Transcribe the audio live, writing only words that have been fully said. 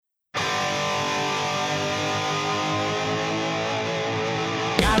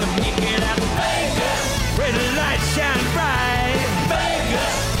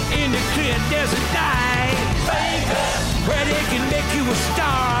where they can make you a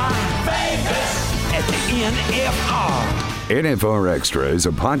star. Vegas at the NFR. NFR Extra is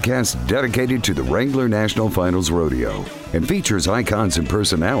a podcast dedicated to the Wrangler National Finals Rodeo and features icons and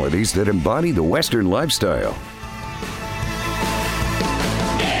personalities that embody the Western lifestyle.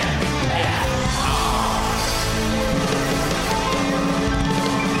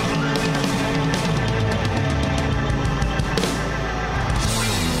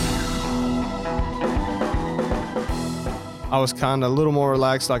 I was kind of a little more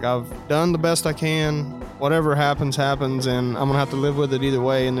relaxed, like I've done the best I can. Whatever happens, happens, and I'm going to have to live with it either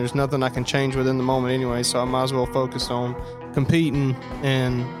way, and there's nothing I can change within the moment anyway, so I might as well focus on competing,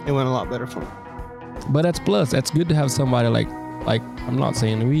 and it went a lot better for me. But that's plus. That's good to have somebody like I'm not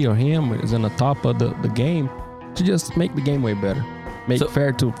saying we or him is in the top of the game to just make the game way better. Make it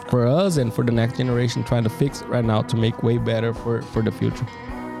fair for us and for the next generation trying to fix it right now to make way better for the future.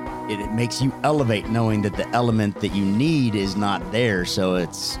 It makes you elevate knowing that the element that you need is not there. So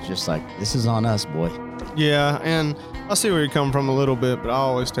it's just like, this is on us, boy. Yeah, and I see where you're coming from a little bit, but I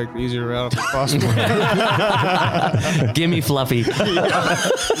always take the easier route if possible. Gimme Fluffy.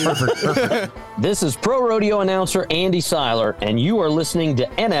 Perfect. This is pro rodeo announcer Andy Seiler, and you are listening to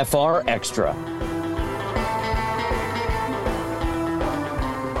NFR Extra.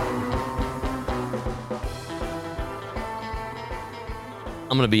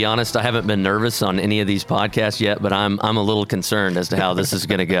 I'm going to be honest. I haven't been nervous on any of these podcasts yet, but I'm a little concerned as to how this is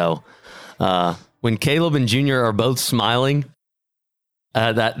going to go. When Kaleb and Junior are both smiling,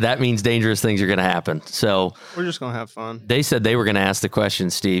 that means dangerous things are going to happen. So we're just going to have fun. They said they were going to ask the question,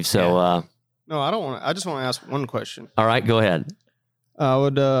 Steve. So no, I don't want to. I just want to ask one question. All right, go ahead. I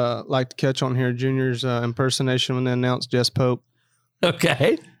would like to catch on here Junior's impersonation when they announced Jess Pope.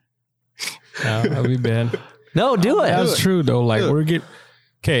 Okay. That'll be bad. No, do it. That's true though. Like we're at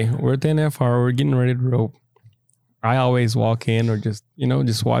the NFR, we're getting ready to rope. I always walk in or just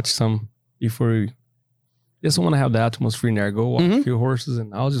watch some before we just want to have the atmosphere in there. Go walk a few horses,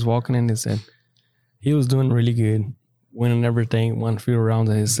 and I was just walking in and said he was doing really good, winning everything, won a few rounds,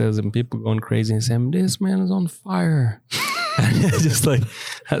 and he says, and people going crazy and saying, "This man is on fire." And just like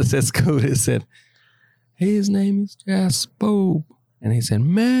I said, Scott said, "His name is Jess Pope," and he said,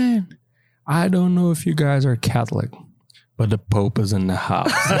 "Man, I don't know if you guys are Catholic, but the Pope is in the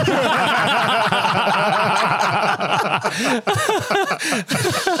house."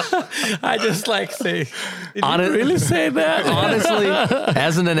 I just say, did you really say that? Honestly,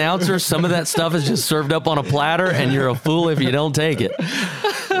 as an announcer, some of that stuff is just served up on a platter, and you're a fool if you don't take it.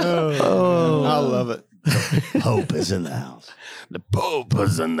 Oh, I love it. The Pope is in the house. The Pope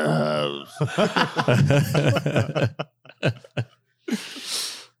is in the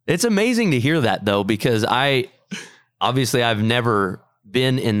house. It's amazing to hear that, though, because I've never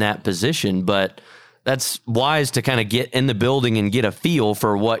been in that position, but that's wise to kind of get in the building and get a feel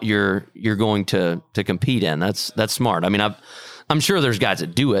for what you're going to compete in. That's smart. I mean, I'm sure there's guys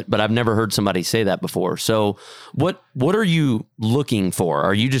that do it, but I've never heard somebody say that before. So what are you looking for?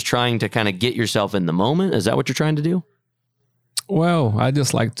 Are you just trying to kind of get yourself in the moment? Is that what you're trying to do? Well, I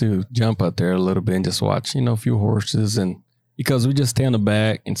just like to jump out there a little bit and just watch, a few horses, and because we just stay on the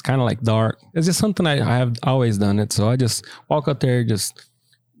back, and it's kind of like dark. It's just something I have always done it. So I just walk out there, just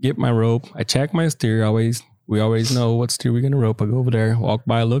get my rope. I check my steer. We always know what steer we're going to rope. I go over there, walk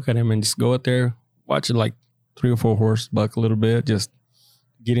by, look at him, and just go out there, watch it like 3 or 4 horses buck a little bit, just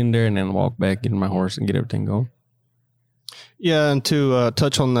get in there and then walk back, get in my horse and get everything going. Yeah, and to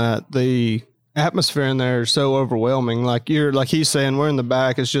touch on that, the atmosphere in there is so overwhelming. Like he's saying, we're in the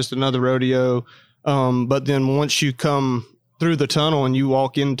back. It's just another rodeo. But then once you come through the tunnel and you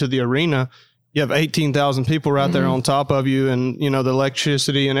walk into the arena, you have 18,000 people right there on top of you, and the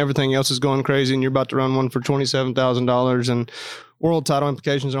electricity and everything else is going crazy, and you're about to run one for $27,000, and world title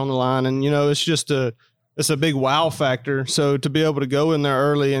implications are on the line, and it's just it's a big wow factor. So to be able to go in there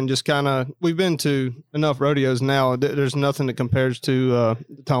early and just we've been to enough rodeos now. There's nothing that compares to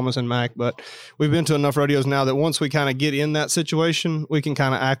Thomas and Mac, but we've been to enough rodeos now that once we kind of get in that situation, we can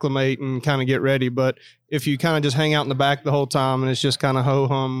kind of acclimate and kind of get ready. But if you kind of just hang out in the back the whole time and it's just kind of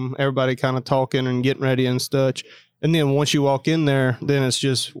ho-hum, everybody kind of talking and getting ready and such, and then once you walk in there, then it's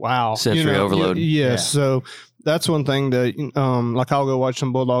just wow. Sensory overload. Yes. Yeah. So that's one thing that, like I'll go watch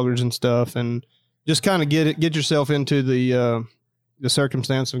some bulldoggers and stuff and just kind of get yourself into the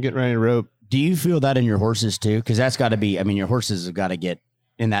circumstance of getting ready to rope. Do you feel that in your horses too? Because that's got to be, your horses have got to get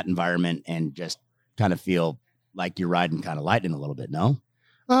in that environment and just kind of feel like you're riding kind of lightning a little bit, no?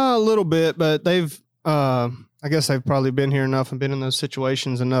 A little bit, but they've, I guess they've probably been here enough and been in those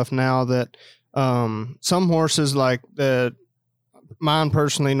situations enough now that some horses like that, mine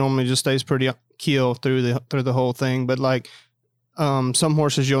personally normally just stays pretty kill through the whole thing. But like some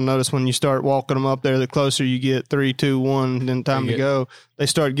horses, you'll notice when you start walking them up there, the closer you get, 3, 2, 1, then time to go, they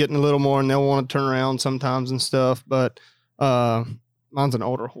start getting a little more, and they'll want to turn around sometimes and stuff. But mine's an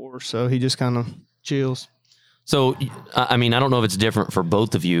older horse, so he just kind of chills. So, I mean, I don't know if it's different for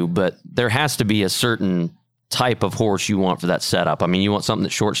both of you, but there has to be a certain type of horse you want for that setup. I mean, you want something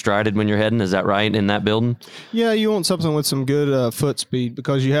that's short-strided when you're heading, is that right, in that building? Yeah, you want something with some good foot speed,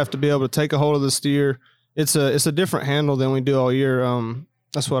 because you have to be able to take a hold of the steer. It's a different handle than we do all year.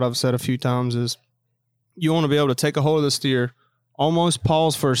 That's what I've said a few times is you want to be able to take a hold of the steer, almost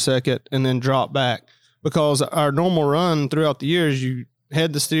pause for a second, and then drop back. Because our normal run throughout the year is you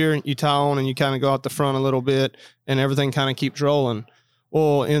head the steer, you tie on, and you kind of go out the front a little bit, and everything kind of keeps rolling.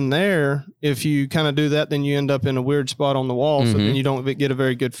 Well, in there, if you kind of do that, then you end up in a weird spot on the wall, so then you don't get a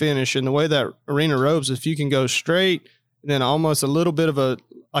very good finish. And the way that arena ropes, if you can go straight, then almost a little bit of a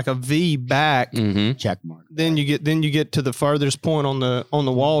V back, check mark. Then you get to the farthest point on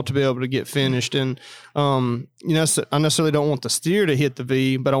the wall to be able to get finished. And I necessarily don't want the steer to hit the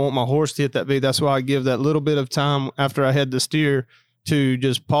V, but I want my horse to hit that V. That's why I give that little bit of time after I head the steer to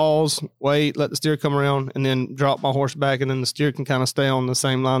just pause, wait, let the steer come around, and then drop my horse back, and then the steer can kind of stay on the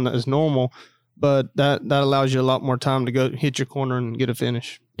same line as normal. But that allows you a lot more time to go hit your corner and get a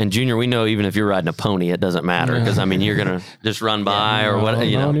finish. And Junior, we know even if you're riding a pony, it doesn't matter, because I mean you're gonna just run by or what,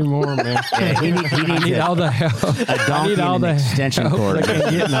 you know. Not anymore, man. Yeah, he needs all the help. a donkey and an extension cord.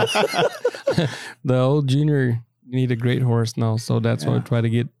 The old Junior need a great horse now, so that's why we try to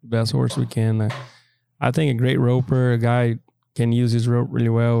get the best horse we can. I think a great roper, a guy can use his rope really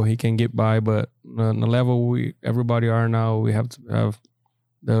well. He can get by, but on the level everybody are now, we have to have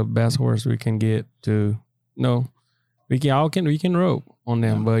the best horse we can get to. We can rope on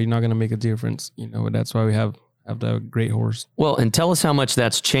them, but you're not gonna make a difference. That's why we have the great horse. Well, and tell us how much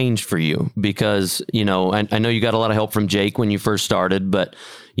that's changed for you, because I know you got a lot of help from Jake when you first started, but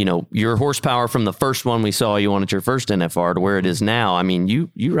your horsepower from the first one we saw you on at your first NFR to where it is now. I mean,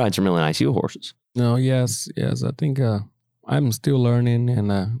 you ride some really nice heel horses. No, yes. I think I'm still learning,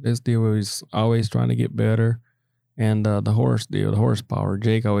 and this deal is always trying to get better. And the horse deal, the horsepower,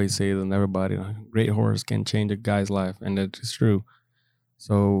 Jake always says, and everybody, a great horse can change a guy's life, and that is true.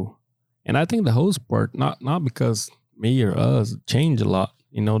 So, and I think the whole sport, not because me or us, changed a lot.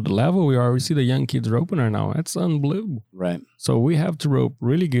 The level we see the young kids roping right now, that's unbelievable. Right. So we have to rope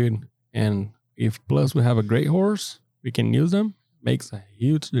really good, and if plus we have a great horse, we can use them, makes a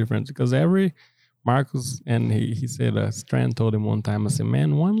huge difference, because Marcus, and he said, Strand told him one time, I said,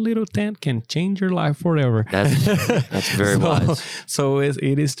 man, one little tent can change your life forever. That's very wise. So it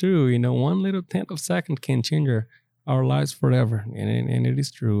is true. One little tenth of a second can change our lives forever. And it is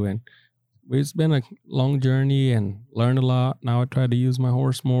true. And it's been a long journey and learned a lot. Now I try to use my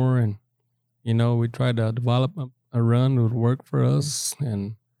horse more, and, we try to develop a run that would work for us.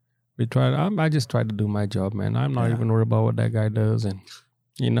 And I just try to do my job, man. I'm not even worried about what that guy does. And,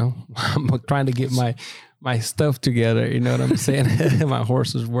 I'm trying to get my stuff together. You know what I'm saying? My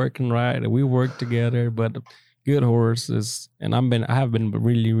horse is working right. We work together, but good horses. And I have been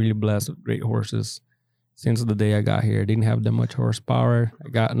really, really blessed with great horses since the day I got here. Didn't have that much horsepower. I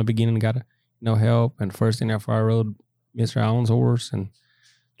got in the beginning, got help. And first thing after I rode Mr. Allen's horse, and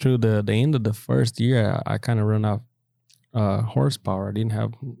through the end of the first year, I kind of run out horsepower. I didn't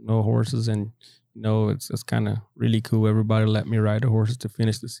have no horses, and it's kind of really cool. Everybody let me ride the horses to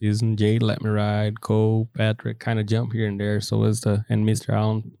finish the season. Jay let me ride. Cole, Patrick kind of jump here and there. So and Mr.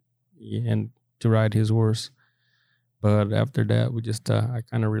 Allen and to ride his horse. But after that, we just I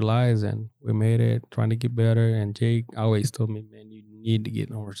kind of realized, and we made it, trying to get better. And Jake always told me, man, you need to get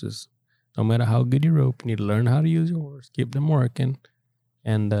in horses. No matter how good you rope, you need to learn how to use your horse, keep them working.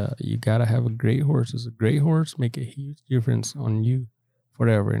 And you got to have a great horse. A great horse make a huge difference on you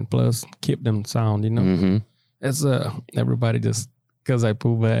forever. And plus, keep them sound, That's everybody just, because I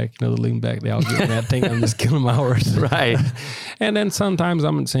pull back, lean back, they all get mad, think I'm just killing my horse. Right. And then sometimes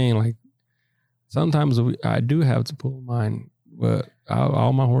I'm saying, sometimes I do have to pull mine, but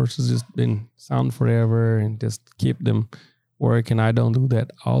all my horses just been sound forever and just keep them working. I don't do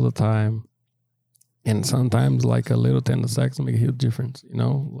that all the time. And sometimes a little 10 seconds make a huge difference,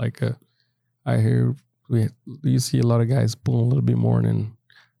 I hear you see a lot of guys pulling a little bit more than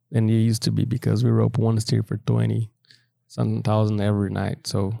you used to be, because we rope one steer for 20-something thousand every night.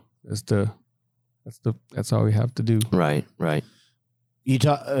 So that's all we have to do. Right.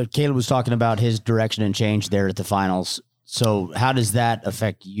 Kaleb was talking about his direction and change there at the finals. So how does that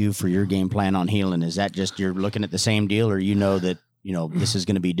affect you for your game plan on heeling? Is that just you're looking at the same deal, or that this is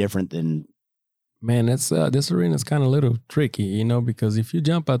going to be different than Man, it's this arena is kind of a little tricky, you know, because if you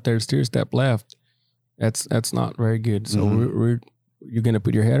jump out there, steer step left, that's not very good. So you're gonna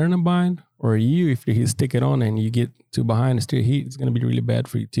put your head in a bind, or if you stick it on and you get too behind the steer heat, it's gonna be really bad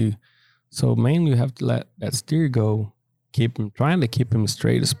for you too. So mainly you have to let that steer go, trying to keep him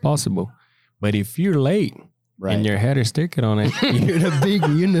straight as possible. But if you're late and your head is sticking on it,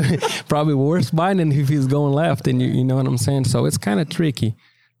 you're probably worse binding if he's going left, and you know what I'm saying. So it's kind of tricky.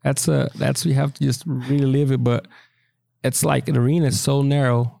 That's you have to just really live it. But it's like the arena is so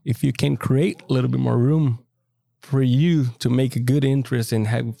narrow. If you can create a little bit more room for you to make a good interest and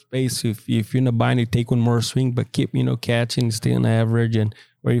have space, if you're in a bind, you take one more swing, but keep catching, stay on the average,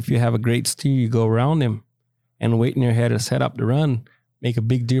 or if you have a great steer, you go around him and wait in your head to set up the run, make a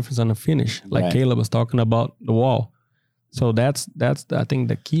big difference on the finish. Like Kaleb was talking about the wall. So that's I think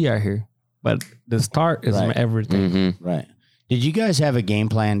the key out here. But the start is everything. Mm-hmm. Right. Did you guys have a game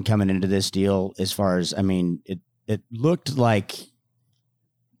plan coming into this deal as far as, I mean, it looked like,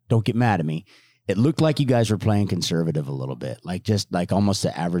 don't get mad at me, it looked like you guys were playing conservative a little bit, like just like almost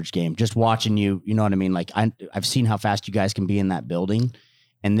the average game. Just watching you, you know what I mean? Like I've seen how fast you guys can be in that building.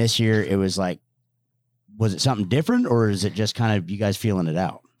 And this year it was like, was it something different, or is it just kind of you guys feeling it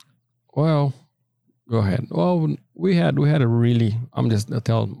out? Well, go ahead. Well, we had a really, I'm just going to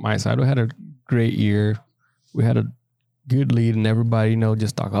tell my side, we had a great year. We had a good lead, and everybody,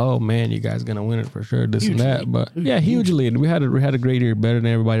 just talk, oh man, you guys gonna win it for sure, this huge and that. Lead. But huge lead. We had a great year, better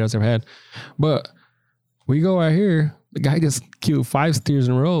than everybody else ever had. But we go out here, the guy just killed 5 steers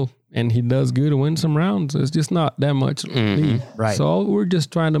in a row, and he does good and win some rounds. It's just not that much lead. Right. So we're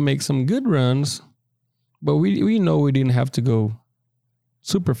just trying to make some good runs, but we know we didn't have to go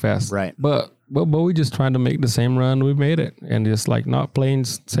super fast. Right. But we just trying to make the same run we made it, and just like not playing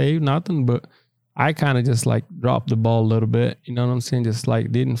safe, nothing, but I kind of just like dropped the ball a little bit, you know what I'm saying? Just like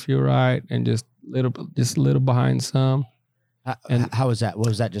didn't feel right, and just a little behind some. How was that? What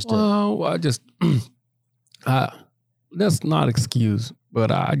was that? That's not excuse,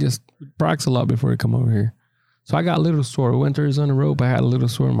 but I just practice a lot before I come over here. So I got a little sore. Winters on the rope, I had a little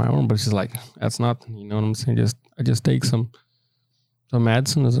sore in my arm, but it's just like, that's nothing, you know what I'm saying? I just take some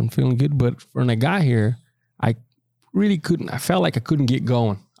medicine as I'm feeling good. But when I got here, I felt like I couldn't get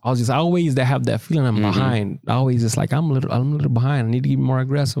going. I always have that feeling I'm behind. I always just like, I'm a little behind. I need to get more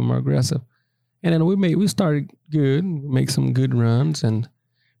aggressive. And then we started good, make some good runs.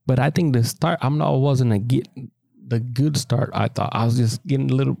 But I think the start, wasn't getting the good start. I thought I was just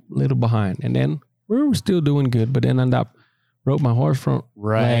getting a little behind. And then we were still doing good, but then I ended up broke my horse front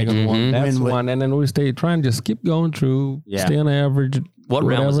leg on one. That's one. And then we stayed trying to just keep going through, stay on the average. What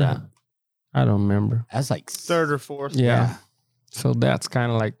round was that? I don't remember. That's like 3rd or 4th. Yeah. So that's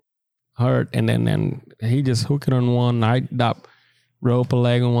kind of like hurt. And then he just hooked it on one. I rope a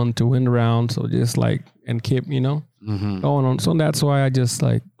leg on one to win the round. So just like, and keep, going on. So that's why I just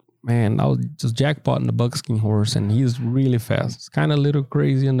like, man, I was just jackpotting the buckskin horse, and he's really fast. It's kind of a little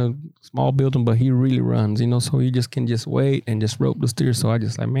crazy in the small building, but he really runs, so he just can just wait and just rope the steer. So I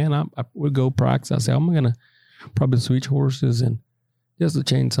just like, man, I would go practice. I say, I'm going to probably switch horses and just to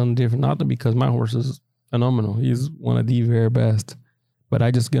change something different. Not because my horse is phenomenal. He's one of the very best. But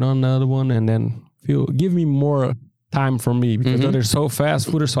I just get on the other one and then give me more time for me, because they're so fast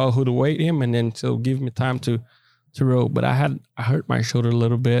footers, so who to wait him, and then so give me time to rope. But I hurt my shoulder a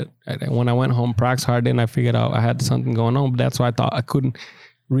little bit. And when I went home, practice hard, then I figured out I had something going on. But that's why I thought I couldn't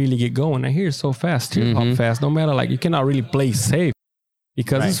really get going. I hear it's so fast, hop fast. No matter, like, you cannot really play safe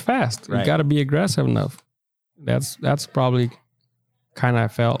because it's fast. You got to be aggressive enough. That's probably kind of I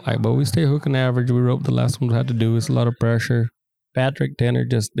felt like. But we stay hooking average. We roped the last one we had to do. It's a lot of pressure. Patrick, Tanner,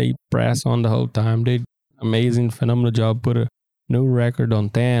 they press on the whole time. They amazing, phenomenal job. Put a new record on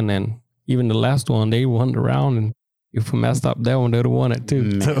 10, and even the last one, they won the round. And if we messed up that one, they would have won it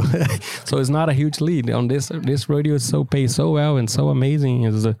too. So it's not a huge lead on this. This rodeo is so paid so well and so amazing.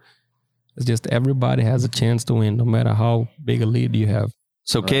 It's just everybody has a chance to win, no matter how big a lead you have.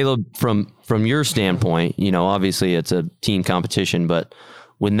 So Kaleb, from your standpoint, obviously it's a team competition, but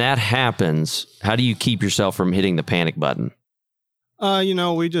when that happens, how do you keep yourself from hitting the panic button?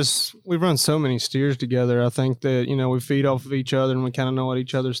 We've run so many steers together. I think that, we feed off of each other, and we kind of know what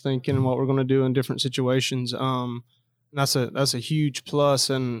each other's thinking and what we're going to do in different situations. And that's a huge plus,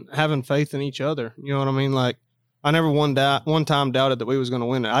 and having faith in each other. You know what I mean? Like, I never one time doubted that we was going to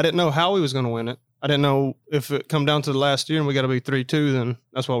win it. I didn't know how we was going to win it. I didn't know if it come down to the last year and we got to be 3-2, then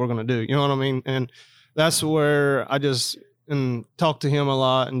that's what we're going to do. You know what I mean? And that's where I just talked to him a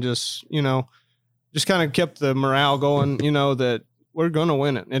lot, and just kind of kept the morale going, that we're going to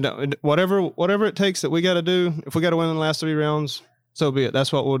win it. And whatever it takes that we got to do, if we got to win in the last 3 rounds, so be it.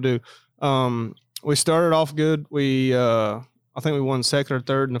 That's what we'll do. We started off good. We I think we won second or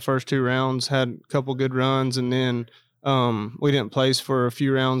third in the first 2 rounds, had a couple good runs, and then we didn't place for a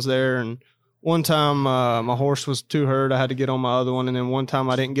few rounds there. And one time my horse was too hurt. I had to get on my other one. And then one time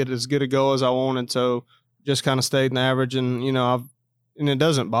I didn't get as good a go as I wanted. So just kind of stayed in the average. And, and it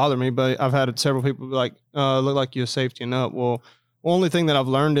doesn't bother me, but I've had several people be like, look like you're safetying up. Well, the only thing that I've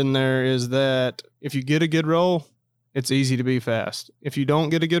learned in there is that if you get a good roll, it's easy to be fast. If you don't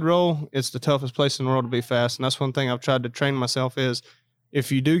get a good roll, it's the toughest place in the world to be fast. And that's one thing I've tried to train myself is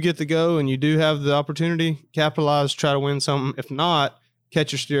if you do get the go and you do have the opportunity, capitalize, try to win something. If not,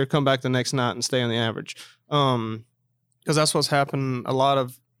 catch your steer, come back the next night and stay on the average. Because that's what's happened a lot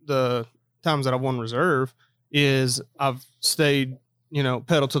of the times that I've won reserve is I've stayed,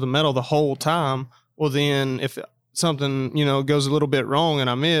 pedal to the metal the whole time. Well, then if something, goes a little bit wrong and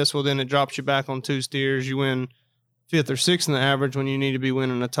I miss, well, then it drops you back on 2 steers. You win 5th or 6th in the average when you need to be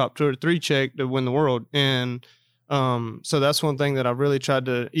winning a top 2 or 3 check to win the world. And so that's one thing that I've really tried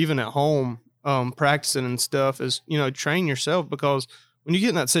to, even at home, practicing and stuff is, train yourself, because when you get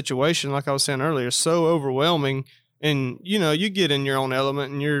in that situation, like I was saying earlier, it's so overwhelming, and, you get in your own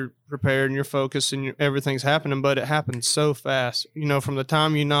element and you're prepared and you're focused and everything's happening, but it happens so fast. From the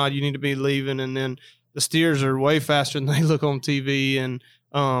time you nod, you need to be leaving, and then the steers are way faster than they look on TV. And,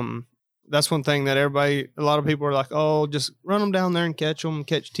 that's one thing that a lot of people are like, oh, just run them down there and catch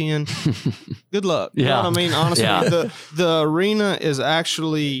 10. Good luck. Yeah. You know what I mean? Honestly, Yeah. the arena is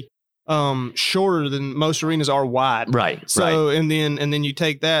actually shorter than most arenas are wide. Right. So, right. and then you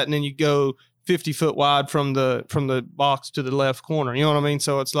take that and then you go 50 foot wide from the box to the left corner. You know what I mean?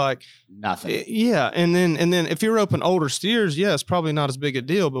 So it's like Nothing. Yeah. And then if you're open older steers, it's probably not as big a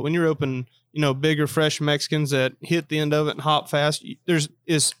deal, but when you're open, bigger, fresh Mexicans that hit the end of it and hop fast,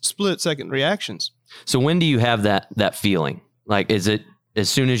 is split second reactions. So when do you have that feeling? Like, is it as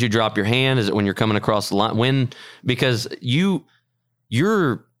soon as you drop your hand? Is it when you're coming across the line? Because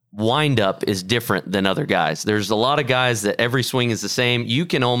your wind up is different than other guys. There's a lot of guys that every swing is the same. You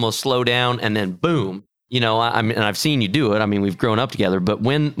can almost slow down and then boom. I mean, and I've seen you do it. I mean, we've grown up together. But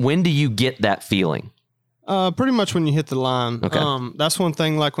when do you get that feeling? Pretty much when you hit the line. Okay. That's one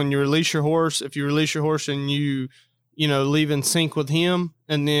thing. Like when you release your horse, if you release your horse and you leave in sync with him,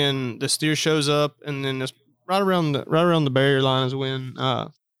 and then the steer shows up, and then it's right around the barrier line is when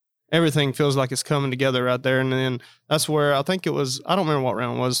everything feels like it's coming together right there. And then that's where I think it was. I don't remember what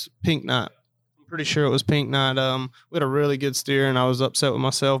round it was. Pink night. I'm pretty sure it was pink night. We had a really good steer, and I was upset with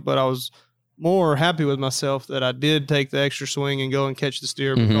myself, but I was more happy with myself that I did take the extra swing and go and catch the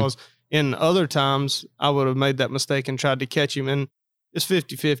steer, because in other times I would have made that mistake and tried to catch him, and it's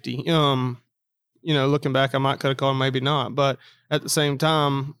 50-50. Looking back, I might could have caught him, maybe not, but at the same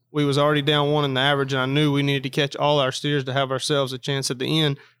time, we was already down 1 in the average, and I knew we needed to catch all our steers to have ourselves a chance at the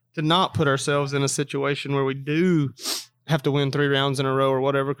end, to not put ourselves in a situation where we do have to win 3 rounds in a row or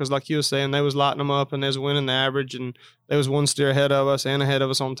whatever. Because like you were saying, they was lighting them up and they was winning the average, and there was 1 steer ahead of us and ahead of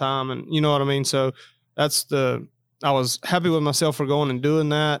us on time, and you know what I mean? So I was happy with myself for going and doing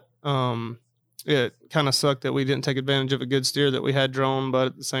that. It kind of sucked that we didn't take advantage of a good steer that we had drawn, but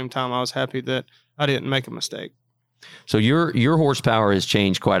at the same time, I was happy that I didn't make a mistake. So your horsepower has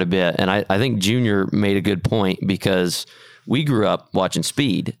changed quite a bit, and I think Junior made a good point, because we grew up watching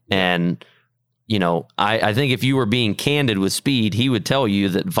Speed, and I think if you were being candid with Speed, he would tell you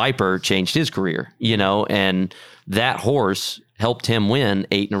that Viper changed his career, and that horse helped him win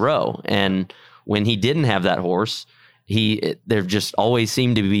 8 in a row. And when he didn't have that horse, there just always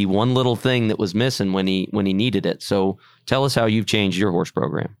seemed to be one little thing that was missing when he needed it. So tell us how you've changed your horse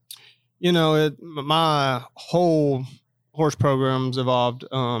program. My whole horse program's evolved,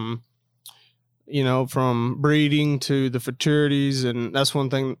 from breeding to the futurities. And that's one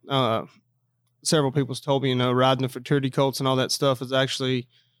thing, several people's told me, riding the futurity colts and all that stuff is actually,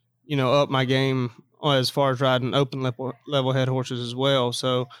 up my game as far as riding open level head horses as well.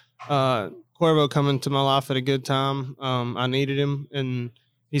 So, Cuervo coming to my life at a good time. I needed him, and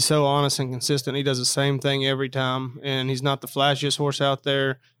he's so honest and consistent. He does the same thing every time, and he's not the flashiest horse out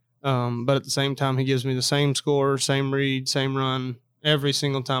there. But at the same time, he gives me the same score, same read, same run every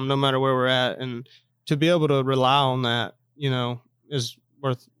single time, no matter where we're at. And to be able to rely on that, is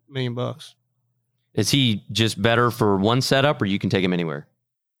worth $1 million. Is he just better for one setup, or you can take him anywhere?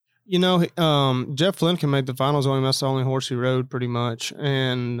 Jeff Flynn can make the finals on him. That's the only horse he rode pretty much.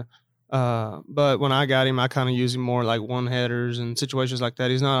 And, but when I got him, I kind of use him more like one headers and situations like that.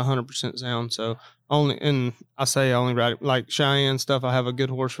 He's not 100% sound. So I only ride it like Cheyenne stuff. I have a good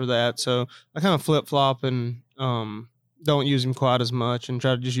horse for that. So I kind of flip flop and, don't use him quite as much, and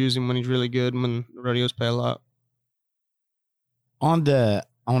try to just use him when he's really good and when the rodeos pay a lot. I want to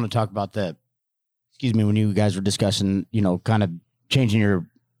talk about the when you guys were discussing, kind of changing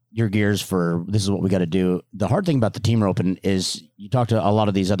your gears for this is what we got to do. The hard thing about the team roping is you talk to a lot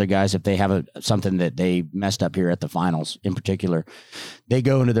of these other guys, if they have something that they messed up here at the finals in particular, they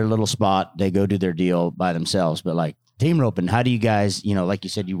go into their little spot, they go do their deal by themselves. But like team roping, how do you guys, like you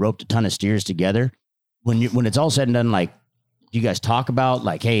said, you roped a ton of steers together. When it's all said and done, like, do you guys talk about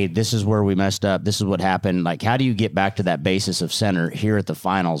like, hey, this is where we messed up, this is what happened? Like, how do you get back to that basis of center here at the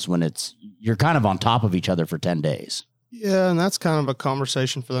finals when you're kind of on top of each other for 10 days? Yeah, and that's kind of a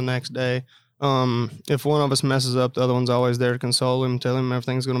conversation for the next day. If one of us messes up, the other one's always there to console him, tell him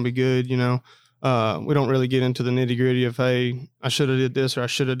everything's going to be good. We don't really get into the nitty gritty of, hey, I should have did this or I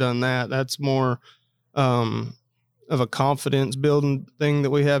should have done that. That's more of a confidence building thing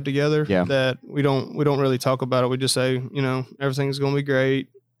that we have together. Yeah. That we don't really talk about it. We just say, everything's going to be great,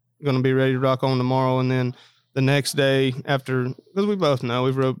 going to be ready to rock on tomorrow, and then the next day after, because we both know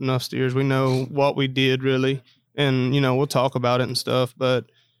we've roped enough steers, we know what we did really. And, we'll talk about it and stuff, but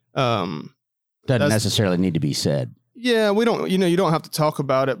doesn't necessarily need to be said. Yeah, we don't, you don't have to talk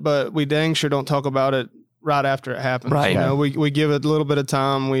about it, but we dang sure don't talk about it right after it happens. Right. We give it a little bit of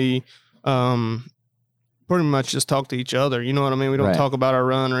time. We pretty much just talk to each other. You know what I mean? We don't talk about our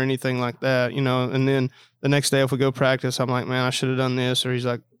run or anything like that, and then the next day if we go practice, I'm like, man, I should have done this. Or he's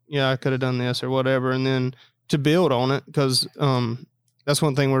like, yeah, I could have done this or whatever. And then to build on it, because that's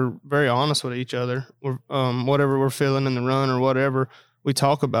one thing, we're very honest with each other. We're, whatever we're feeling in the run or whatever, we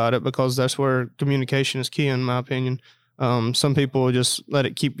talk about it, because that's where communication is key, in my opinion. Some people will just let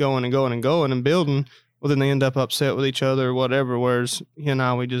it keep going and going and going and building. Well, then they end up upset with each other or whatever. Whereas he and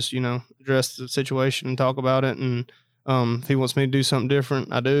I, we just, address the situation and talk about it. And if he wants me to do something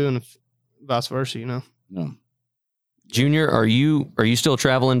different, I do. And vice versa, No. Junior, are you still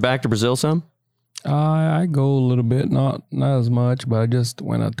traveling back to Brazil some? I go a little bit, not as much, but I just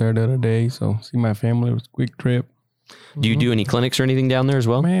went out there the other day, so see my family. It was a quick trip. Do you do any clinics or anything down there as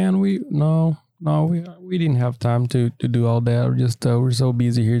well? Man, we didn't have time to do all that. We're so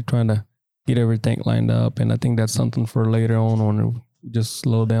busy here trying to get everything lined up, and I think that's something for later on when we just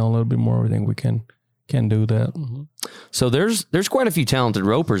slow down a little bit more. I think we can do that. Mm-hmm. So there's quite a few talented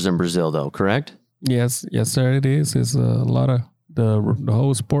ropers in Brazil, though, correct? Yes, sir. It is. It's a lot of. The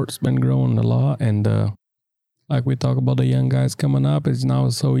whole sport's been growing a lot, and like we talk about the young guys coming up, it's now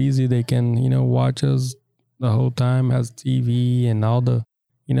so easy. They can, watch us the whole time, has TV and all the,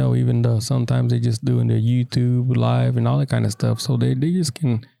 even sometimes they just doing their YouTube live and all that kind of stuff. So they just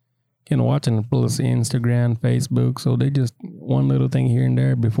can watch, and plus Instagram, Facebook. So they just one little thing here and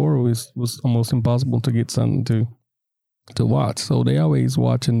there. Before it was almost impossible to get something to watch. So they always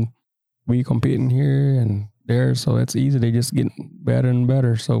watching, we competing here and there, so it's easy. They just get better and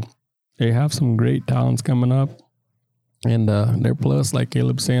better. So they have some great talents coming up, and they're plus, like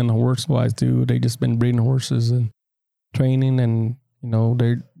Kaleb saying, horse wise too. They just been breeding horses and training, and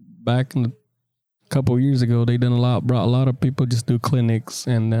they're back in a couple of years ago. They done brought a lot of people just do clinics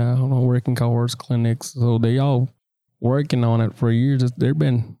and working cow horse clinics. So they all working on it for years. They've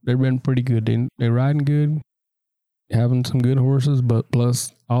been pretty good. They're riding good, having some good horses, but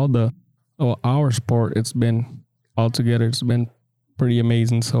plus our sport, it's been pretty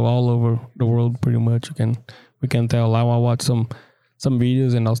amazing. So all over the world, pretty much, we can tell. I watched some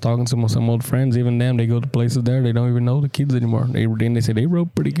videos, and I was talking to some old friends. Even them, they go to places there, they don't even know the kids anymore. They say they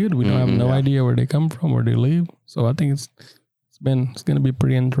rope pretty good. We don't have no idea where they come from, where they live. So I think it's going to be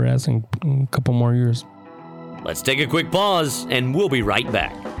pretty interesting in a couple more years. Let's take a quick pause, and we'll be right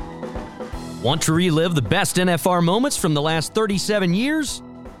back. Want to relive the best NFR moments from the last 37 years?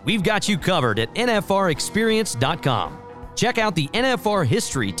 We've got you covered at NFRexperience.com. Check out the NFR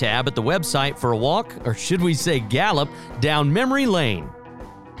History tab at the website for a walk, or should we say gallop, down memory lane.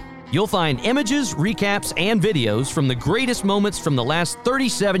 You'll find images, recaps, and videos from the greatest moments from the last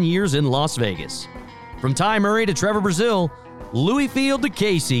 37 years in Las Vegas. From Ty Murray to Trevor Brazil, Louis Field to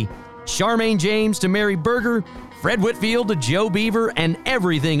Casey, Charmaine James to Mary Berger, Fred Whitfield to Joe Beaver, and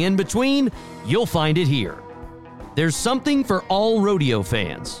everything in between, you'll find it here. There's something for all rodeo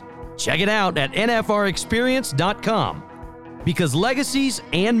fans. Check it out at NFRexperience.com, because legacies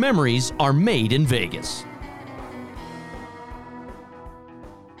and memories are made in Vegas.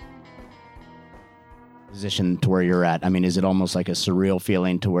 Position to where you're at. I mean, is it almost like a surreal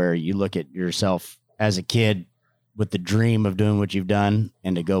feeling to where you look at yourself as a kid with the dream of doing what you've done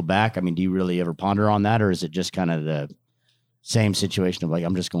and to go back? I mean, do you really ever ponder on that, or is it just kind of the same situation of like,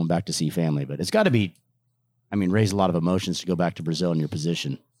 I'm just going back to see family? But it's got to be, raise a lot of emotions to go back to Brazil in your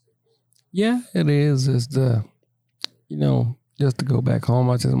position. Yeah, it is. It's just to go back home.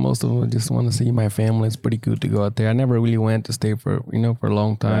 Most of them just want to see my family. It's pretty good to go out there. I never really went to stay for a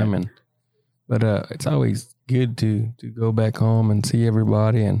long time, But it's always good to go back home and see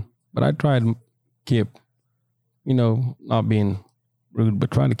everybody. But I try to keep, not being rude,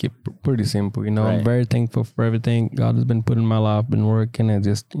 but try to keep pretty simple. Right. I'm very thankful for everything God has been putting in my life, been working, and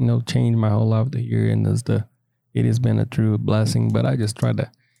just changed my whole life to here. And it has been a true blessing. But I just try to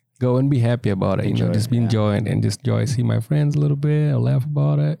go and be happy about it. Enjoy it and just see my friends a little bit, laugh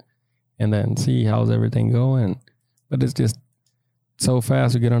about it, and then see how's everything going. But it's just so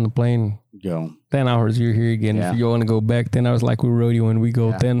fast. We get on the plane, go 10 hours, you're here again. Yeah. If you want to go back 10 hours, like we rodeo, and we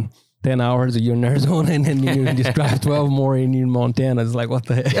go 10 hours, you're in Arizona, and then you just drive 12 more in Montana. It's like, what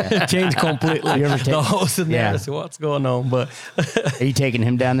the heck? Yeah. Change completely. You ever The whole scenario. Yeah. So what's going on? But Are you taking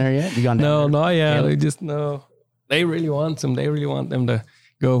him down there yet? You gone down there? no, yeah. Caleb? They just, no. They really want them. They really want them to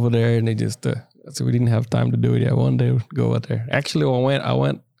go over there, and they just, so we didn't have time to do it yet. One day we'll go out there. Actually, I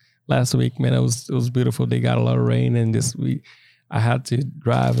went last week, man. It was beautiful. They got a lot of rain, and I had to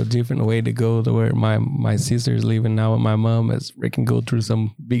drive a different way to go to where my sister's living now with my mom, as we can go through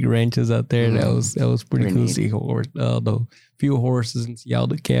some big ranches out there. Mm. That was pretty cool to neat. see the few horses and see all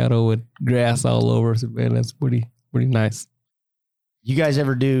the cattle with grass all over. So, man, that's pretty nice. You guys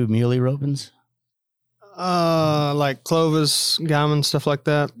ever do muley ropings? Like Clovis, Guyman, stuff like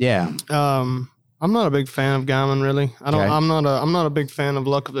that. Yeah. I'm not a big fan of Guyman, really. Okay. I'm not a big fan of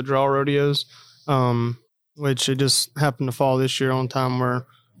luck of the draw rodeos. Which it just happened to fall this year on time where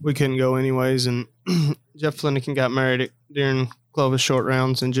we couldn't go anyways. And Jeff Flanagan got married during Clovis short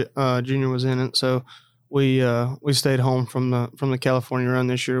rounds, and Junior was in it. So we stayed home from the California run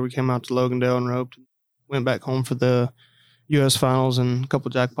this year. We came out to Logandale and roped, went back home for the U.S. finals and a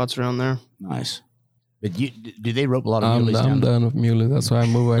couple jackpots around there. Nice. But do they rope a lot of muleys I'm down there? done with muley. That's why I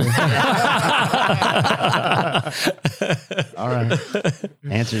move away. All right.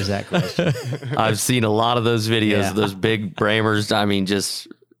 Answers that question. I've seen a lot of those videos, Yeah. of those big bramers. I mean, just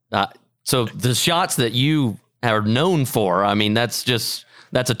so the shots that you are known for. I mean, that's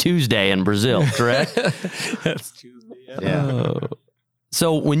a Tuesday in Brazil, correct? That's Tuesday. Yeah.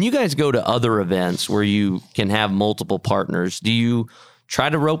 So when you guys go to other events where you can have multiple partners, do you try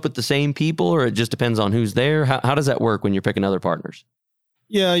to rope with the same people, or it just depends on who's there? How does that work when you're picking other partners?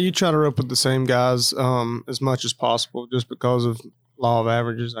 Yeah, you try to rope with the same guys as much as possible, just because of law of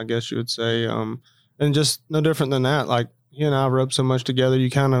averages, I guess you would say. And just no different than that. Like, he and I rope so much together, you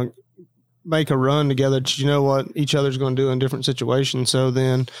kind of make a run together that you know what each other's going to do in different situations. So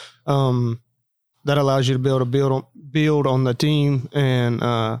then that allows you to build on the team,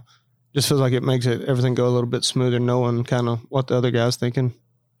 and just feels like it makes everything go a little bit smoother, knowing kind of what the other guy's thinking.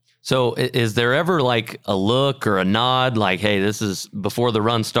 So is there ever like a look or a nod, like, hey, this is before the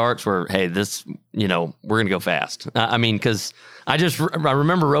run starts, where, hey, this, we're going to go fast? I mean, because I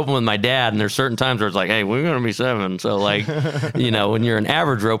remember roping with my dad, and there's certain times where it's like, hey, we're going to be 7. So, like, when you're an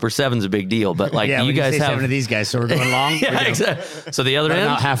average roper, 7's a big deal. But, like, Yeah, you guys have 7 of these guys, so we're going long. Yeah, exactly. So the other end?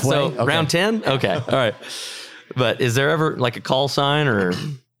 Not halfway? So Okay. round 10? Okay. All right. But is there ever like a call sign or?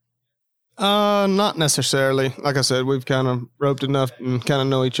 Not necessarily. Like I said, we've kind of roped enough and kind of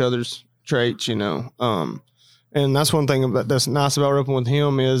know each other's traits, and that's one thing that's nice about roping with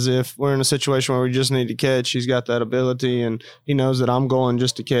him is if we're in a situation where we just need to catch, he's got that ability, and he knows that I'm going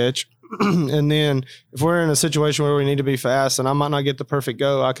just to catch. And then if we're in a situation where we need to be fast and I might not get the perfect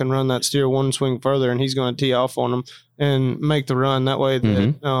go, I can run that steer one swing further, and he's going to tee off on him and make the run that way.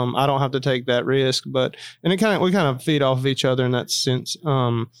 That I don't have to take that risk. But we kind of feed off of each other in that sense.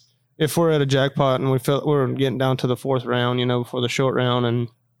 If we're at a jackpot and we're getting down to the 4th round, before the short round, and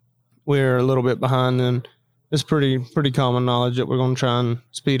we're a little bit behind, then it's pretty common knowledge that we're going to try and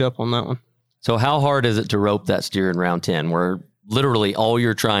speed up on that one. So how hard is it to rope that steer in round 10, where literally all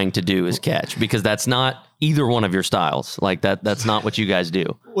you're trying to do is catch? Because that's not either one of your styles. Like that's not what you guys do.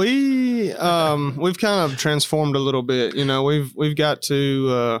 We've kind of transformed a little bit. We've got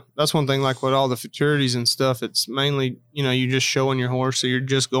to. That's one thing. Like with all the futurities and stuff, it's mainly you're just showing your horse, so you're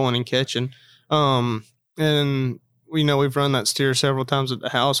just going and catching. And we've run that steer several times at the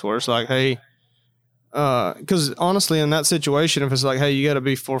house where it's like, hey, because honestly, in that situation, if it's like, hey, you got to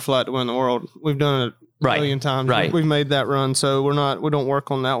be 4 flat to win the world, we've done it a million times. Right. We've made that run, so we don't work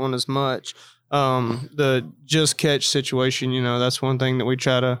on that one as much. The just catch situation, that's one thing that we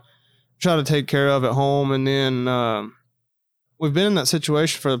try to take care of at home. And then we've been in that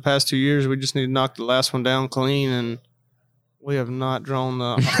situation for the past 2 years. We just need to knock the last one down clean, and we have not drawn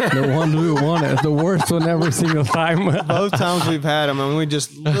the one we won it. The worst one every single time. both times we've had them. I mean, we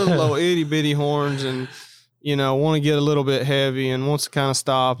just little old itty bitty horns, and want to get a little bit heavy and wants to kind of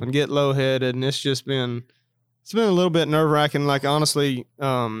stop and get low headed, and it's been a little bit nerve wracking. Like honestly,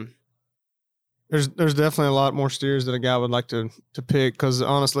 there's definitely a lot more steers that a guy would like to pick, because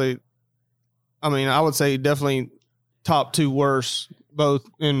honestly, I mean, I would say definitely top 2 worst, both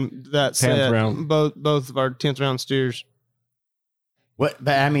in that 10th set. round. Both of our 10th round steers. What?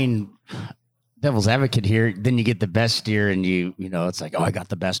 But I mean, devil's advocate here. Then you get the best steer, and you know, it's like, oh, I got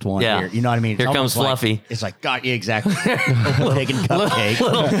the best one Yeah. here. You know what I mean? It's Here comes almost like- Fluffy. it's like, God, yeah, exactly. Taking cupcake.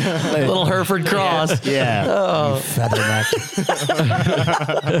 little Hereford cross. Yeah. Oh. Feather neck.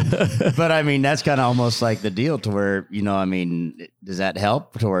 But I mean, that's kind of almost like the deal to where, you know, I mean, does that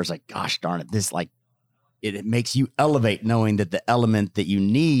help to where it's like, gosh darn it, this like, it makes you elevate knowing that the element that you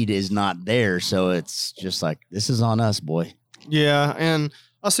need is not there. So it's just like, this is on us, boy. Yeah, and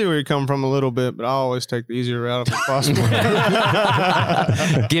I see where you're coming from a little bit, but I always take the easier route if possible.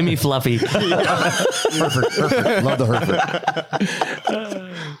 Give me Fluffy. Hereford. Love the Hereford.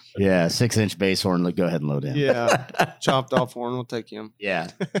 Yeah, 6-inch base horn. Go ahead and load in. Yeah, chopped off horn. We'll take him. Yeah.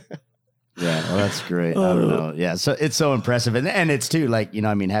 Yeah, well, that's great. I don't know. Yeah, so it's so impressive. And it's too, like, you know,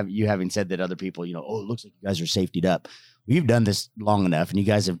 I mean, having said that other people, you know, oh, it looks like you guys are safetied up. We've done this long enough, and you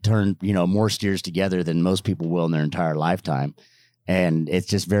guys have turned, you know, more steers together than most people will in their entire lifetime. And it's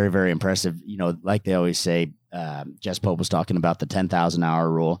just very, very impressive. You know, like they always say, Jess Pope was talking about the 10,000 hour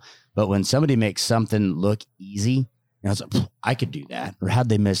rule. But when somebody makes something look easy, you know, it's like, I could do that. Or how'd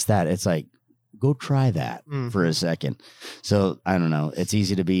they miss that? It's like, go try that for a second. So I don't know. It's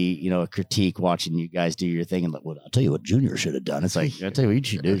easy to be, you know, a critique watching you guys do your thing and like, well, I'll tell you what Junior should have done. It's like, I'll tell you what you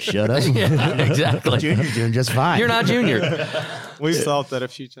should do. Shut up. Yeah, exactly. Junior's doing just fine. You're not Junior. We've thought that a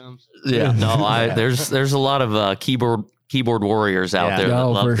few times. Yeah. No, there's a lot of keyboard warriors out there. That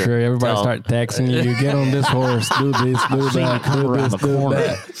Oh, love for to sure. Everybody tell. start texting you. Get on this horse. Do this. Do that. Do this. Do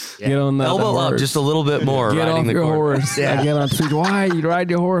that. Get on that Elbow up horse. just a little bit more. Get riding off the your corner. horse. Yeah. Get on the street. Why you ride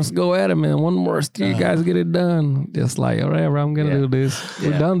your horse? Go at him, and one more steer. You guys get it done. Just like, whatever. I'm gonna do this.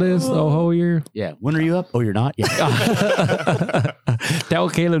 We've done this the whole year. Yeah. When are you up? Oh, you're not? Yeah. Tell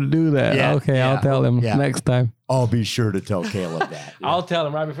Caleb to do that. Yeah. Okay, Yeah. I'll tell him Yeah. next time. I'll be sure to tell Caleb that. Yeah. I'll tell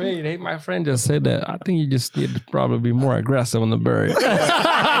him right before. Hey, my friend just said that. I think you just need to probably be more aggressive on the bird.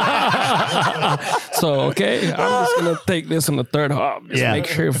 So, okay, I'm just going to take this on the third hop. Just make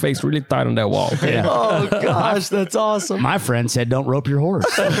sure your face really tight on that wall. Okay? Yeah. Oh gosh, that's awesome. My friend said, don't rope your horse.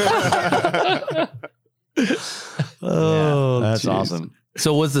 Oh, That's geez. awesome.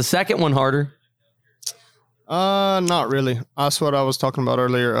 So was the second one harder? Not really. That's what I was talking about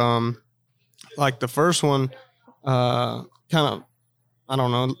earlier. Like the first one, kind of, I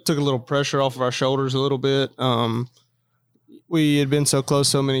don't know, took a little pressure off of our shoulders a little bit. We had been so close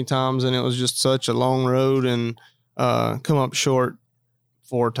so many times, and it was just such a long road, and come up short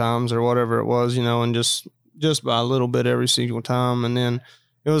 4 times or whatever it was, you know, and just by a little bit every single time. And then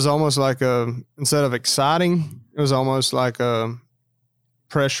it was almost like instead of exciting, it was almost like a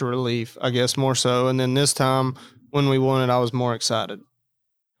pressure relief, I guess, more so. And then this time when we won it, I was more excited.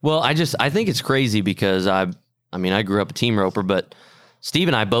 Well, I think it's crazy because I grew up a team roper, but Steve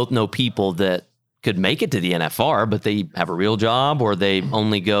and I both know people that could make it to the NFR, but they have a real job or they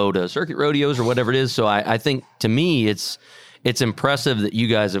only go to circuit rodeos or whatever it is. So I think to me, it's impressive that you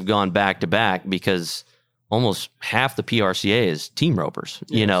guys have gone back to back because almost half the PRCA is team ropers,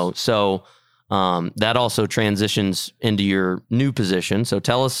 you know? So that also transitions into your new position. So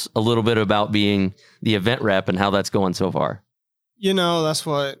tell us a little bit about being the event rep and how that's going so far. You know, that's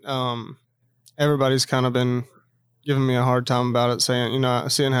what everybody's kind of been giving me a hard time about it, saying, you know,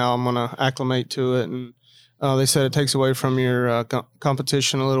 seeing how I'm going to acclimate to it. And they said it takes away from your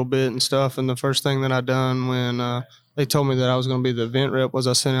competition a little bit and stuff. And the first thing that I done when they told me that I was going to be the event rep was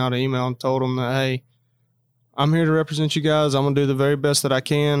I sent out an email and told them that, hey, I'm here to represent you guys. I'm going to do the very best that I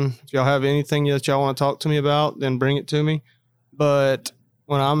can. If y'all have anything that y'all want to talk to me about, then bring it to me. But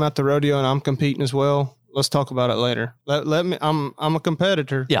when I'm at the rodeo and I'm competing as well, let's talk about it later. Let me. I'm a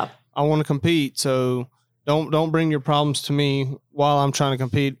competitor. Yeah, I want to compete. So don't bring your problems to me while I'm trying to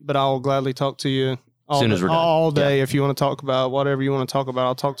compete. But I will gladly talk to you as soon as we're done. all day. If you want to talk about whatever you want to talk about,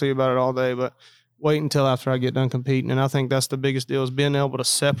 I'll talk to you about it all day. But wait until after I get done competing. And I think that's the biggest deal is being able to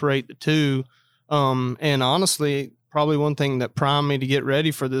separate the two. And honestly, probably one thing that primed me to get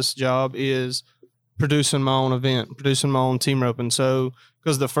ready for this job is producing my own event, producing my own team roping. So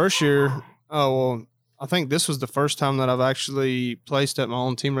because the first year, I think this was the first time that I've actually placed at my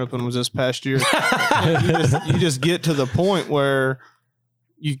own team roping was this past year. you just get to the point where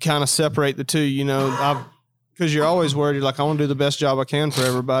you kind of separate the two, you know, because you're always worried. You're like, I want to do the best job I can for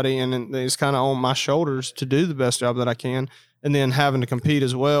everybody. And it's kind of on my shoulders to do the best job that I can. And then having to compete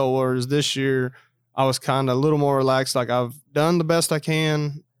as well. Whereas this year I was kind of a little more relaxed. Like I've done the best I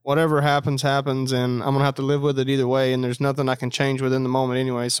can. Whatever happens, happens. And I'm going to have to live with it either way. And there's nothing I can change within the moment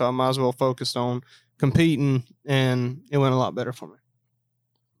anyway. So I might as well focus on competing, and it went a lot better for me.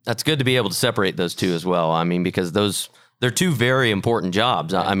 That's good to be able to separate those two as well. I mean, because they're two very important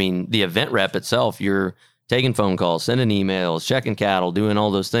jobs. I mean, the event rep itself, you're taking phone calls, sending emails, checking cattle, doing all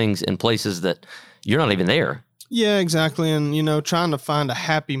those things in places that you're not even there. Yeah, exactly. And, trying to find a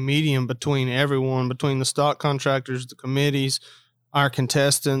happy medium between everyone, between the stock contractors, the committees, our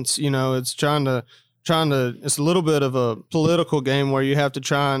contestants, it's trying to, it's a little bit of a political game where you have to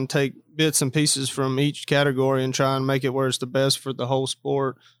try and take bits and pieces from each category and try and make it where it's the best for the whole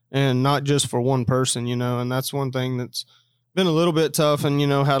sport and not just for one person, and that's one thing that's been a little bit tough and,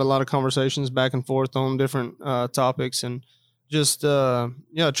 had a lot of conversations back and forth on different topics and just, trying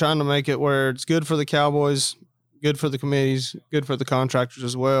to make it where it's good for the Cowboys, good for the committees, good for the contractors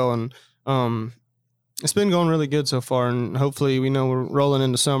as well. And it's been going really good so far. And hopefully we're rolling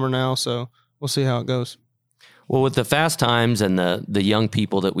into summer now, so we'll see how it goes. Well, with the fast times and the young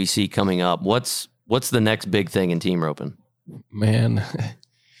people that we see coming up, what's the next big thing in team roping? Man,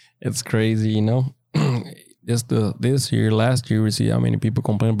 it's crazy, Just this year, last year, we see how many people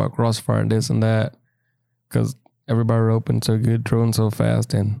complain about crossfire, this and that, because everybody roping so good, throwing so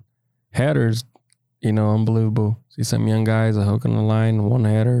fast, and headers, unbelievable. See some young guys are hooking the line, one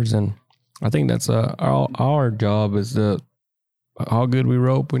headers, and I think that's our job is how good we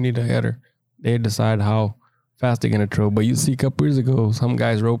rope. We need a header. They decide how fast they're gonna throw. But you see a couple years ago, some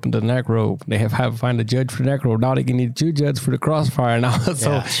guys roping the neck rope. They have to find a judge for the neck rope. Now they can need two judges for the crossfire now.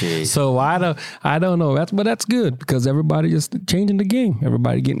 So I don't know. That's good because everybody just changing the game.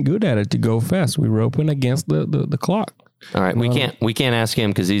 Everybody getting good at it to go fast. We roping against the clock. All right, we can't ask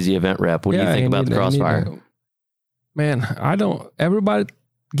him because he's the event rep. What do you think about the crossfire? Man, I don't. Everybody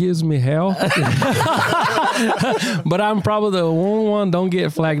gives me hell, but I'm probably the only one don't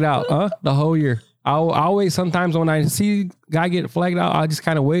get flagged out the whole year. I always, sometimes when I see guy get flagged out, I just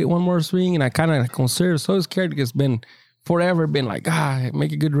kind of wait one more swing and I kind of consider. So scared because it's been forever been like,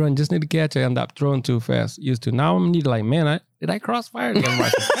 make a good run, just need to catch it. I end up throwing too fast. Used to. Now I'm need like, man, did I crossfire? I'm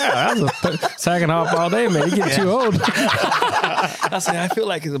like, that was a second half all day, man. You get too old. I said, I feel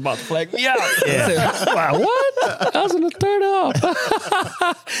like it's about to flag me out. Yeah. I said, wow, what? I was in the third off.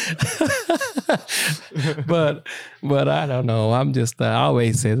 but I don't know. I'm just, I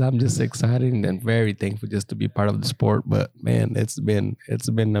always say I'm just excited and very thankful just to be part of the sport. But man, it's been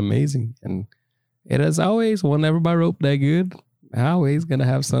amazing. And it is always, when everybody rope that good, always gonna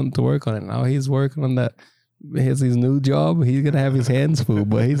have something to work on. And now he's working on that. His new job. He's gonna have his hands full,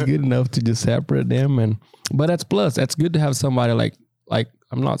 but he's good enough to just separate them. But that's plus. That's good to have somebody like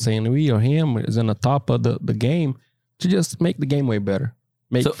I'm not saying we or him is on the top of the game to just make the game way better,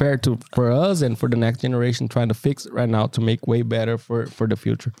 make fair for us and for the next generation. Trying to fix it right now to make way better for the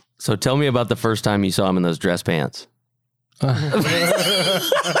future. So tell me about the first time you saw him in those dress pants.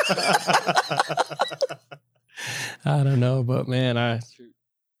 I don't know, but man, I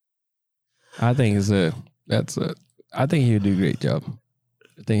think I think he would do a great job.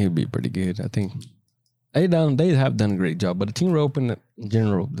 I think he'd be pretty good. I think they have done a great job. But the team roping in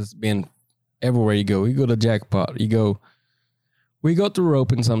general, this been everywhere you go. You go to Jackpot, we go through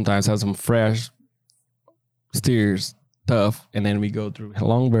roping sometimes, have some fresh steers, tough, and then we go through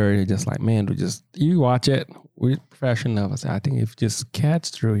Longberry, just like, man, you watch it, we're fresh enough. I said, I think if you just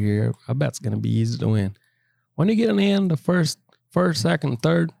catch through here, I bet it's gonna be easy to win. When you get in the end, the first, second,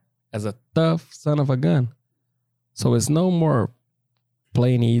 third, as a tough son of a gun. So it's no more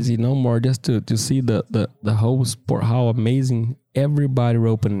playing easy, no more just to see the whole sport, how amazing everybody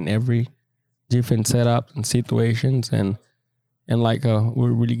roping in every different setup and situations. And like,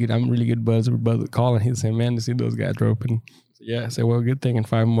 we're really good. I'm really good buddies with Brother Colin. He said, man, to see those guys roping. Yeah, I said, well, good thing in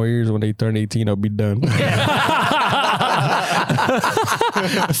 5 more years when they turn 18, I'll be done.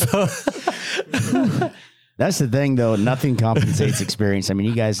 That's the thing, though. Nothing compensates experience. I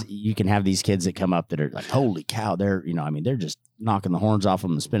mean, you can have these kids that come up that are like, holy cow, they're just knocking the horns off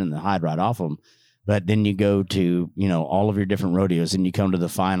them and spinning the hide right off them. But then you go to, all of your different rodeos and you come to the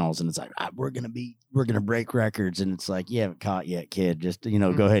finals and it's like, we're going to break records. And it's like, you haven't caught yet, kid. Just,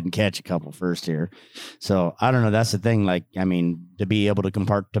 go ahead and catch a couple first here. So I don't know. That's the thing. Like, I mean, to be able to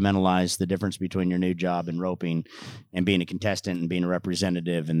compartmentalize the difference between your new job and roping and being a contestant and being a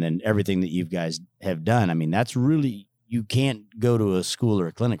representative and then everything that you guys have done. I mean, that's really, you can't go to a school or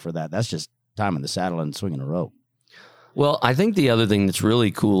a clinic for that. That's just time in the saddle and swinging a rope. Well, I think the other thing that's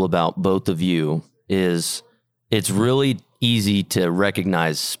really cool about both of you is it's really easy to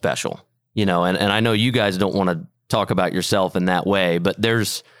recognize special, and I know you guys don't want to talk about yourself in that way, but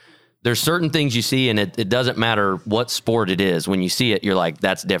there's certain things you see and it doesn't matter what sport it is. When you see it, you're like,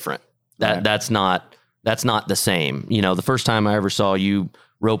 that's different. That's not the same. The first time I ever saw you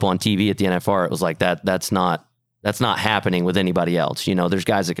rope on TV at the NFR, it was like that's not That's not happening with anybody else. You know, there's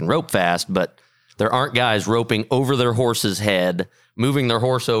guys that can rope fast, but there aren't guys roping over their horse's head, moving their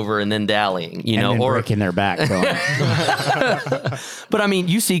horse over and then dallying, or breaking their back. But I mean,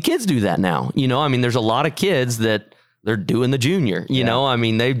 you see kids do that now. You know, I mean, there's a lot of kids that they're doing the junior, you know, I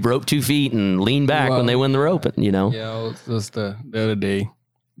mean, they rope 2 feet and lean back when they win the roping, you know? Yeah, it was just the other day,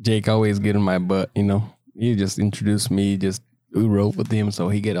 Jake always get in my butt, you know, he just introduced me, we rope with him, so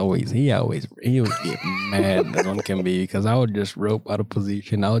he would get mad as one can be, because I would just rope out of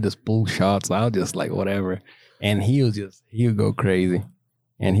position. I would just pull shots. I would just like whatever. And he would go crazy.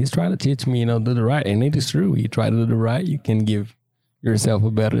 And he's trying to teach me, do the right. And it is true. You try to do the right, you can give yourself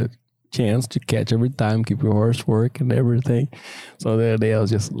a better chance to catch every time, keep your horse work and everything. So the other day I was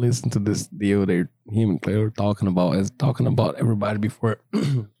just listening to this deal him and Clay were talking about everybody before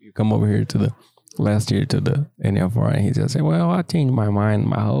you come over here to the last year to the NFR, and he just said, well, I changed my mind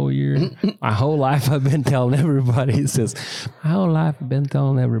my whole year. My whole life I've been telling everybody. He says, my whole life I've been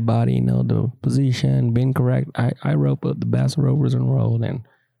telling everybody, the position, being correct. I rope with the best ropers in the world, and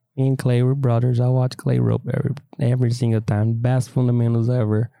me and Clay were brothers. I watch Clay rope every single time. Best fundamentals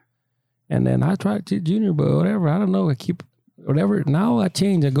ever. And then I tried to junior, but whatever, I don't know. I keep whatever. Now I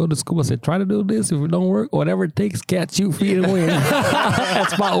change. I go to school. I said, try to do this. If it don't work, whatever it takes, catch, shoot, feed, and win.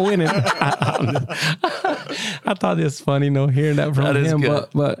 That's about winning. I thought it's funny, hearing that from him.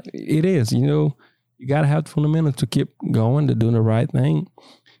 But it is, you got to have the fundamentals to keep going, to doing the right thing.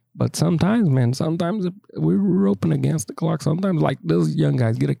 But sometimes, man, we're roping against the clock. Sometimes, like those young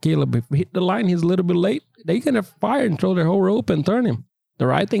guys, get a Kaleb. If we hit the line, he's a little bit late. They can fire and throw their whole rope and turn him. The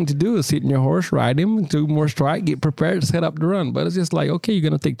right thing to do is sit in your horse, ride him, 2 more strike, get prepared to set up the run. But it's just like, okay, you're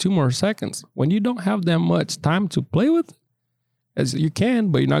going to take 2 more seconds. When you don't have that much time to play with, as you can,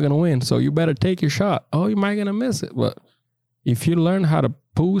 but you're not going to win. So you better take your shot. Oh, you might going to miss it. But if you learn how to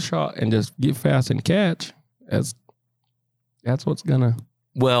pull shot and just get fast and catch, that's what's going to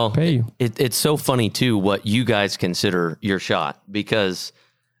pay you. It's so funny, too, what you guys consider your shot. Because,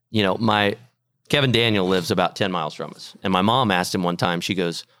 Kevin Daniel lives about 10 miles from us. And my mom asked him one time, she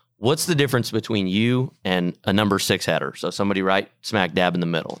goes, what's the difference between you and a number 6 header? So somebody right smack dab in the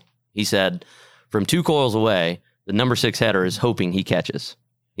middle. He said, from 2 coils away, the number 6 header is hoping he catches.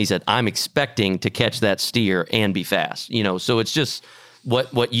 He said, I'm expecting to catch that steer and be fast. So it's just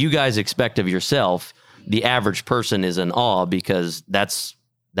what you guys expect of yourself. The average person is in awe because that's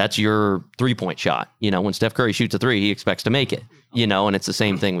your 3-point shot. When Steph Curry shoots a 3, he expects to make it, and it's the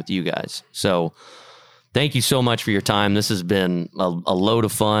same thing with you guys. So thank you so much for your time. This has been a load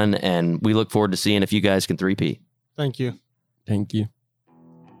of fun, and we look forward to seeing if you guys can 3-peat. Thank you. Thank you.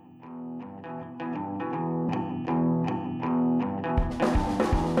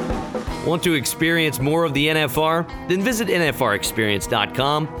 Want to experience more of the NFR? Then visit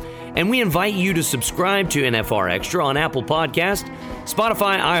NFRexperience.com. And we invite you to subscribe to NFR Extra on Apple Podcast,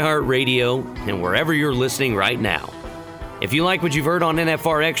 Spotify, iHeartRadio, and wherever you're listening right now. If you like what you've heard on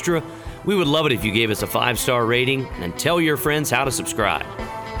NFR Extra, we would love it if you gave us a 5-star rating and tell your friends how to subscribe.